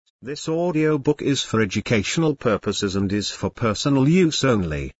This audiobook is for educational purposes and is for personal use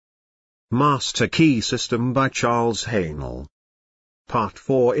only. Master Key System by Charles Haanel. Part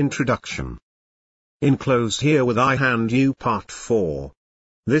 4 Introduction. Enclosed here with I hand you Part 4.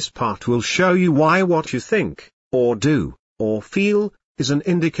 This part will show you why what you think, or do, or feel, is an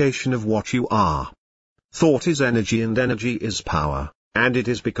indication of what you are. Thought is energy and energy is power, and it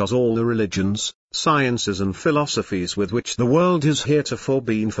is because all the religions, sciences and philosophies with which the world has heretofore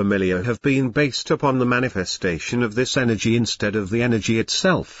been familiar have been based upon the manifestation of this energy instead of the energy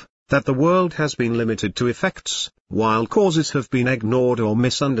itself, that the world has been limited to effects, while causes have been ignored or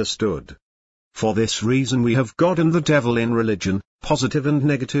misunderstood. For this reason we have God and the devil in religion, positive and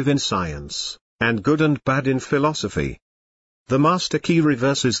negative in science, and good and bad in philosophy. The Master Key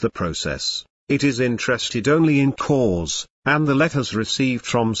reverses the process. It is interested only in cause, and the letters received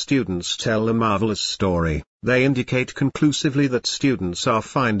from students tell a marvelous story. They indicate conclusively that students are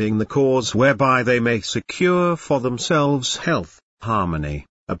finding the cause whereby they may secure for themselves health, harmony,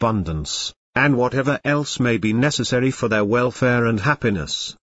 abundance, and whatever else may be necessary for their welfare and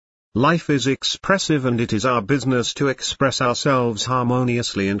happiness. Life is expressive and it is our business to express ourselves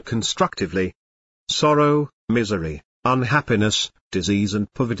harmoniously and constructively. Sorrow, misery, unhappiness, disease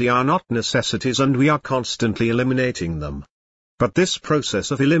and poverty are not necessities and we are constantly eliminating them. But this process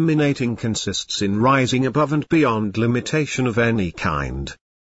of eliminating consists in rising above and beyond limitation of any kind.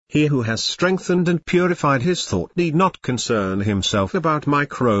 He who has strengthened and purified his thought need not concern himself about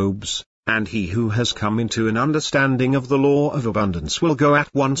microbes, and he who has come into an understanding of the law of abundance will go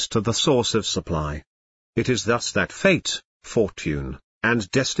at once to the source of supply. It is thus that fate, fortune, and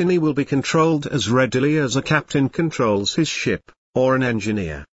destiny will be controlled as readily as a captain controls his ship, or an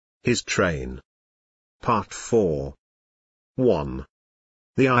engineer his train. Part 4. 1.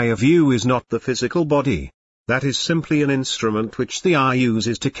 The eye of you is not the physical body. That is simply an instrument which the eye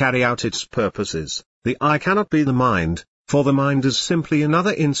uses to carry out its purposes. The eye cannot be the mind, for the mind is simply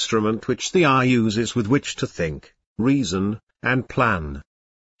another instrument which the eye uses with which to think, reason, and plan.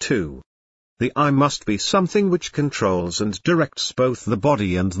 2. The eye must be something which controls and directs both the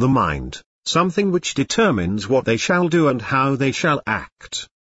body and the mind, something which determines what they shall do and how they shall act.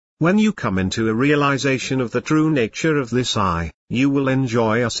 When you come into a realization of the true nature of this eye, you will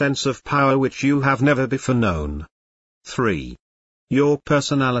enjoy a sense of power which you have never before known. 3. Your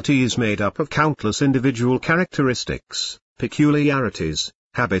personality is made up of countless individual characteristics, peculiarities,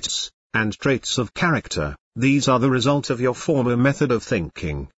 habits, and traits of character. These are the result of your former method of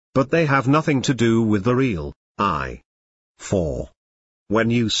thinking, but they have nothing to do with the real I. 4. When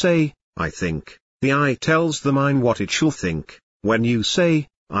you say, I think, the I tells the mind what it shall think. When you say,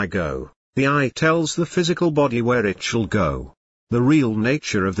 I go, the I tells the physical body where it shall go. The real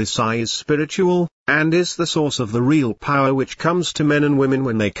nature of this I is spiritual, and is the source of the real power which comes to men and women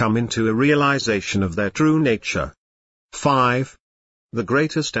when they come into a realization of their true nature. 5. The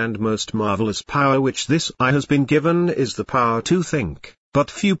greatest and most marvelous power which this I has been given is the power to think, but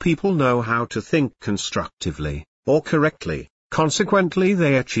few people know how to think constructively, or correctly, consequently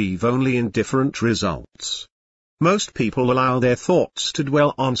they achieve only indifferent results. Most people allow their thoughts to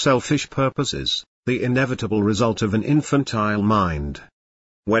dwell on selfish purposes, the inevitable result of an infantile mind.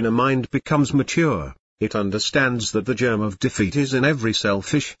 When a mind becomes mature, it understands that the germ of defeat is in every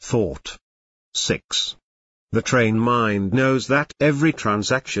selfish thought. 6. The trained mind knows that every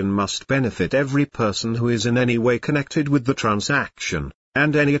transaction must benefit every person who is in any way connected with the transaction,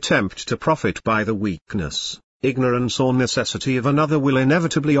 and any attempt to profit by the weakness, ignorance or necessity of another will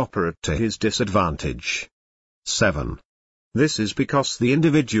inevitably operate to his disadvantage. 7. This is because the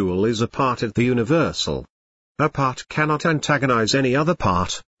individual is a part of the universal. A part cannot antagonize any other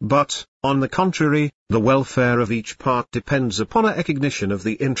part, but, on the contrary, the welfare of each part depends upon a recognition of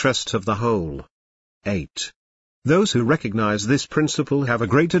the interest of the whole. 8. Those who recognize this principle have a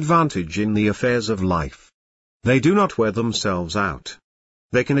great advantage in the affairs of life. They do not wear themselves out.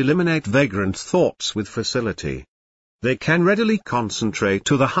 They can eliminate vagrant thoughts with facility. They can readily concentrate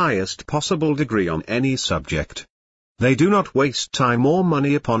to the highest possible degree on any subject. They do not waste time or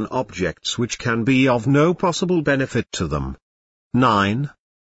money upon objects which can be of no possible benefit to them. 9.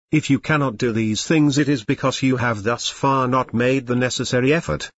 If you cannot do these things it is because you have thus far not made the necessary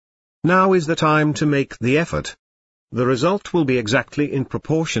effort. Now is the time to make the effort. The result will be exactly in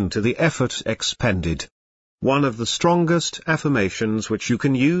proportion to the effort expended. One of the strongest affirmations which you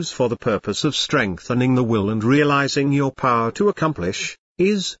can use for the purpose of strengthening the will and realizing your power to accomplish,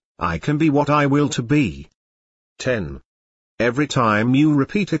 is, I can be what I will to be. 10. Every time you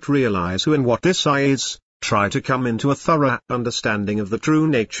repeat it, realize who and what this I is, try to come into a thorough understanding of the true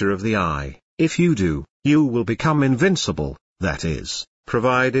nature of the I. If you do, you will become invincible, that is,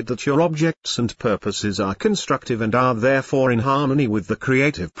 provided that your objects and purposes are constructive and are therefore in harmony with the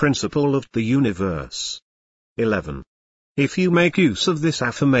creative principle of the universe. 11. If you make use of this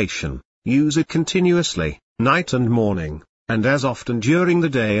affirmation, use it continuously, night and morning, and as often during the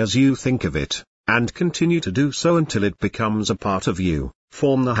day as you think of it, and continue to do so until it becomes a part of you.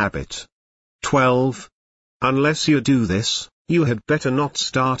 Form the habit. 12. Unless you do this, you had better not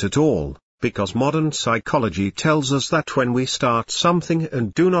start at all, because modern psychology tells us that when we start something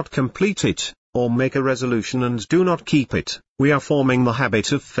and do not complete it, or make a resolution and do not keep it, we are forming the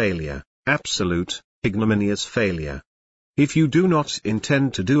habit of failure, absolute, ignominious failure. If you do not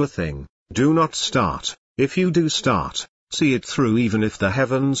intend to do a thing, do not start. If you do start, see it through even if the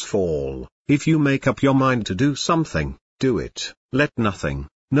heavens fall. If you make up your mind to do something, do it. Let nothing,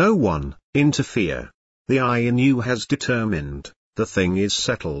 no one, interfere. The I in you has determined, the thing is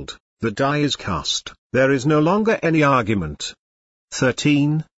settled, the die is cast, there is no longer any argument.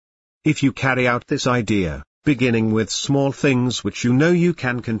 13. If you carry out this idea, beginning with small things which you know you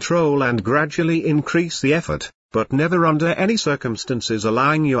can control and gradually increase the effort, but never under any circumstances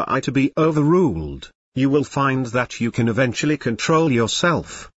allowing your I to be overruled, you will find that you can eventually control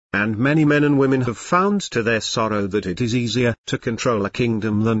yourself, and many men and women have found to their sorrow that it is easier to control a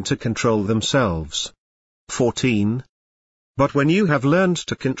kingdom than to control themselves. 14. But when you have learned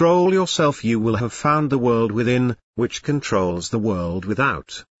to control yourself, you will have found the world within, which controls the world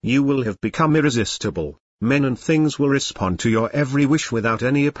without. You will have become irresistible. Men and things will respond to your every wish without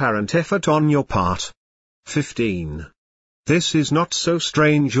any apparent effort on your part. 15. This is not so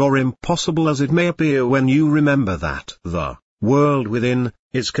strange or impossible as it may appear when you remember that the world within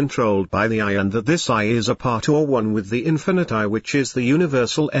is controlled by the I, and that this I is a part or one with the infinite I, which is the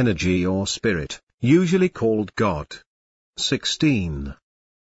universal energy or spirit, usually called God. 16.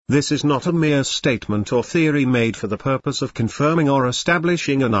 This is not a mere statement or theory made for the purpose of confirming or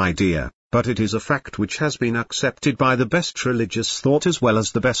establishing an idea, but it is a fact which has been accepted by the best religious thought as well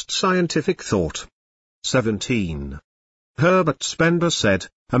as the best scientific thought. 17. Herbert Spencer said,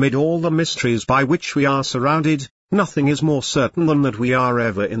 amid all the mysteries by which we are surrounded, nothing is more certain than that we are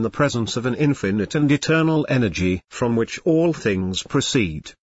ever in the presence of an infinite and eternal energy from which all things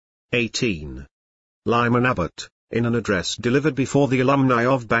proceed. 18. Lyman Abbott, in an address delivered before the alumni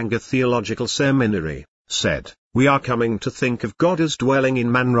of Bangor Theological Seminary, said, "We are coming to think of God as dwelling in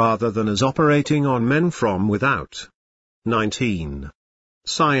man rather than as operating on men from without." 19.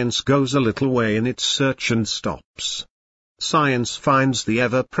 Science goes a little way in its search and stops. Science finds the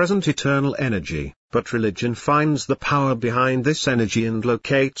ever-present eternal energy, but religion finds the power behind this energy and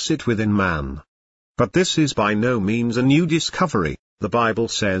locates it within man. But this is by no means a new discovery. The Bible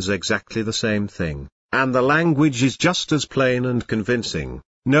says exactly the same thing, and the language is just as plain and convincing.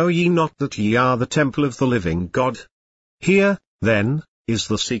 Know ye not that ye are the temple of the living God? Here, then, is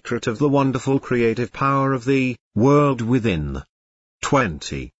the secret of the wonderful creative power of the world within.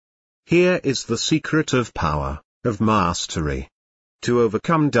 20. Here is the secret of power, of mastery. To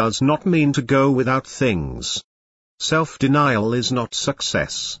overcome does not mean to go without things. Self-denial is not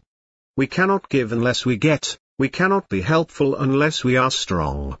success. We cannot give unless we get, we cannot be helpful unless we are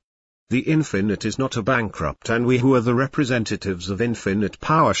strong. The infinite is not a bankrupt, and we who are the representatives of infinite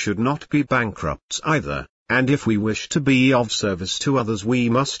power should not be bankrupts either, and if we wish to be of service to others we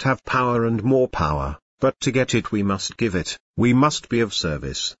must have power and more power, but to get it we must give it, we must be of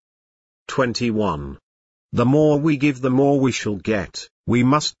service. 21. The more we give the more we shall get. We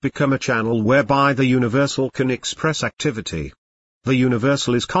must become a channel whereby the universal can express activity. The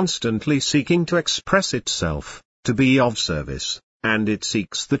universal is constantly seeking to express itself, to be of service, and it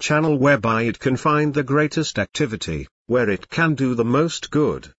seeks the channel whereby it can find the greatest activity, where it can do the most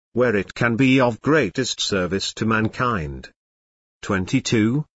good, where it can be of greatest service to mankind.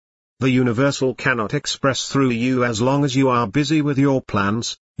 22. The universal cannot express through you as long as you are busy with your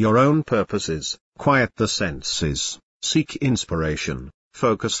plans, your own purposes. Quiet the senses, seek inspiration,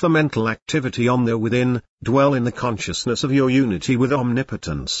 focus the mental activity on the within, dwell in the consciousness of your unity with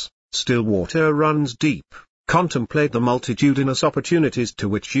omnipotence, still water runs deep, contemplate the multitudinous opportunities to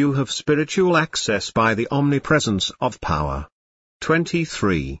which you have spiritual access by the omnipresence of power.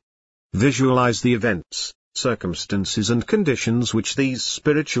 23. Visualize the events, circumstances and conditions which these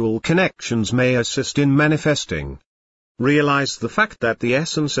spiritual connections may assist in manifesting. Realize the fact that the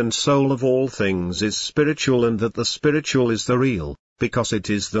essence and soul of all things is spiritual and that the spiritual is the real, because it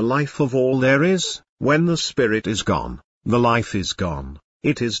is the life of all there is. When the spirit is gone, the life is gone,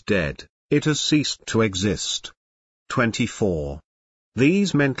 it is dead, it has ceased to exist. 24.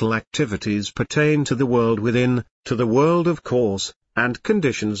 These mental activities pertain to the world within, to the world of cause, and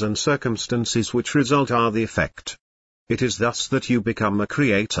conditions and circumstances which result are the effect. It is thus that you become a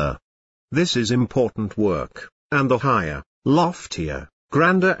creator. This is important work, and the higher, loftier,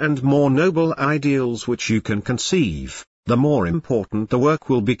 grander and more noble ideals which you can conceive, the more important the work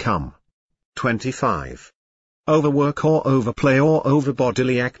will become. 25. Overwork or overplay or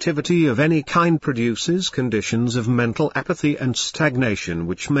overbodily activity of any kind produces conditions of mental apathy and stagnation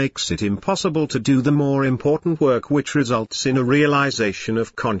which makes it impossible to do the more important work which results in a realization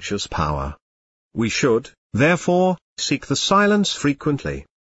of conscious power. We should, therefore, seek the silence frequently.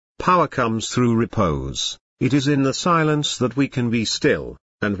 Power comes through repose. It is in the silence that we can be still,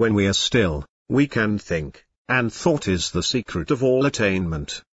 and when we are still, we can think, and thought is the secret of all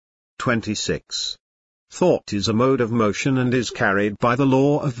attainment. 26. Thought is a mode of motion and is carried by the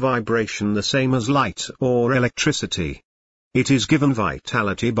law of vibration the same as light or electricity. It is given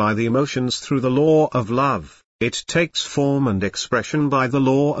vitality by the emotions through the law of love, it takes form and expression by the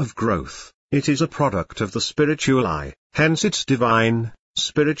law of growth, it is a product of the spiritual eye, hence its divine,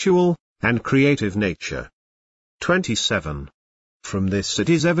 spiritual, and creative nature. 27. From this it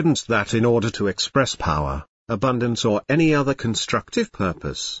is evident that in order to express power, abundance or any other constructive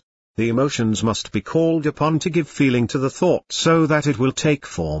purpose, the emotions must be called upon to give feeling to the thought so that it will take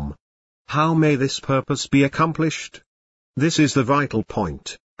form. How may this purpose be accomplished? This is the vital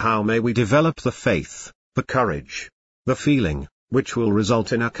point. How may we develop the faith, the courage, the feeling, which will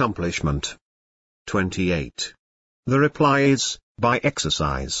result in accomplishment? 28. The reply is, by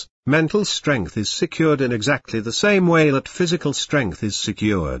exercise. Mental strength is secured in exactly the same way that physical strength is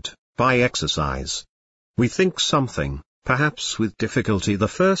secured, by exercise. We think something, perhaps with difficulty the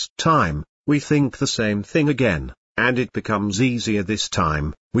first time, we think the same thing again, and it becomes easier this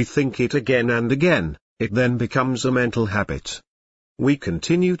time, we think it again and again, it then becomes a mental habit. We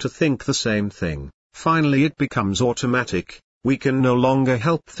continue to think the same thing, finally it becomes automatic, we can no longer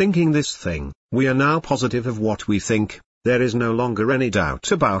help thinking this thing, we are now positive of what we think. There is no longer any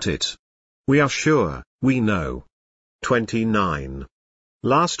doubt about it. We are sure, we know. 29.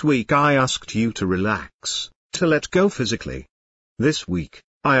 Last week I asked you to relax, to let go physically. This week,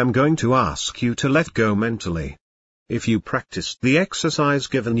 I am going to ask you to let go mentally. If you practiced the exercise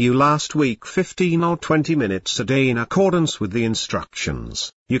given you last week 15 or 20 minutes a day in accordance with the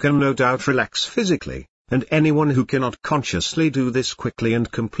instructions, you can no doubt relax physically, and anyone who cannot consciously do this quickly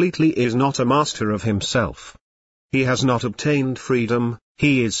and completely is not a master of himself. He has not obtained freedom,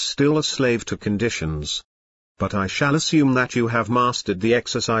 he is still a slave to conditions. But I shall assume that you have mastered the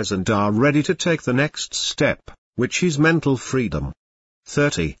exercise and are ready to take the next step, which is mental freedom.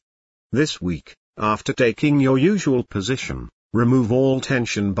 30. This week, after taking your usual position, remove all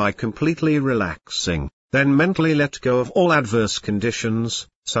tension by completely relaxing, then mentally let go of all adverse conditions,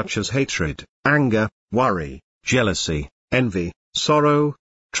 such as hatred, anger, worry, jealousy, envy, sorrow,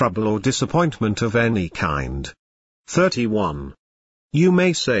 trouble or disappointment of any kind. 31. You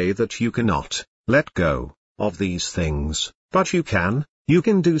may say that you cannot let go of these things, but you can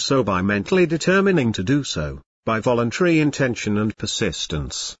do so by mentally determining to do so, by voluntary intention and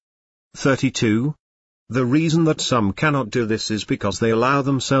persistence. 32. The reason that some cannot do this is because they allow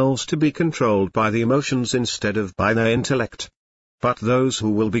themselves to be controlled by the emotions instead of by their intellect. But those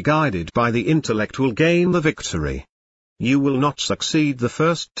who will be guided by the intellect will gain the victory. You will not succeed the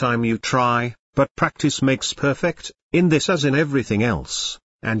first time you try, but practice makes perfect, in this as in everything else,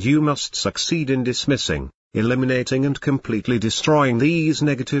 and you must succeed in dismissing, eliminating and completely destroying these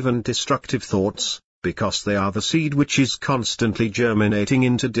negative and destructive thoughts, because they are the seed which is constantly germinating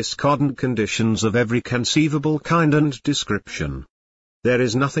into discordant conditions of every conceivable kind and description. There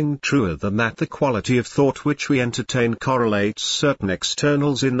is nothing truer than that the quality of thought which we entertain correlates certain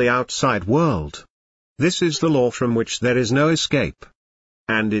externals in the outside world. This is the law from which there is no escape.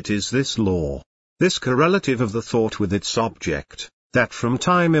 And it is this law, this correlative of the thought with its object, that from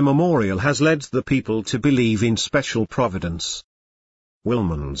time immemorial has led the people to believe in special providence.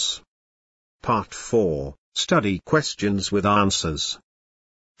 Wilmans. Part 4, Study Questions with Answers.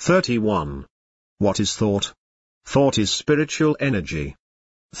 31. What is thought? Thought is spiritual energy.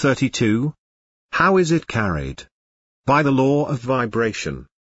 32. How is it carried? By the law of vibration.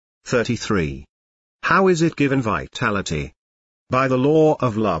 33. How is it given vitality? By the law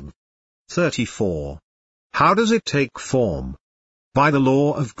of love. 34. How does it take form? By the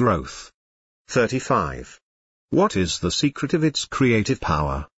law of growth. 35. What is the secret of its creative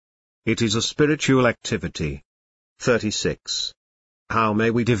power? It is a spiritual activity. 36. How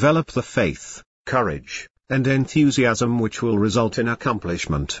may we develop the faith, courage, and enthusiasm which will result in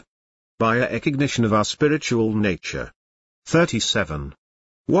accomplishment? By a recognition of our spiritual nature. 37.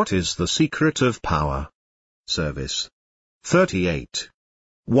 What is the secret of power? Service. 38.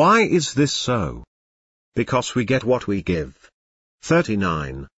 Why is this so? Because we get what we give.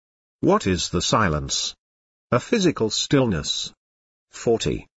 39. What is the silence? A physical stillness.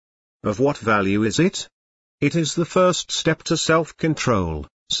 40. Of what value is it? It is the first step to self-control,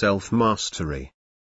 self-mastery.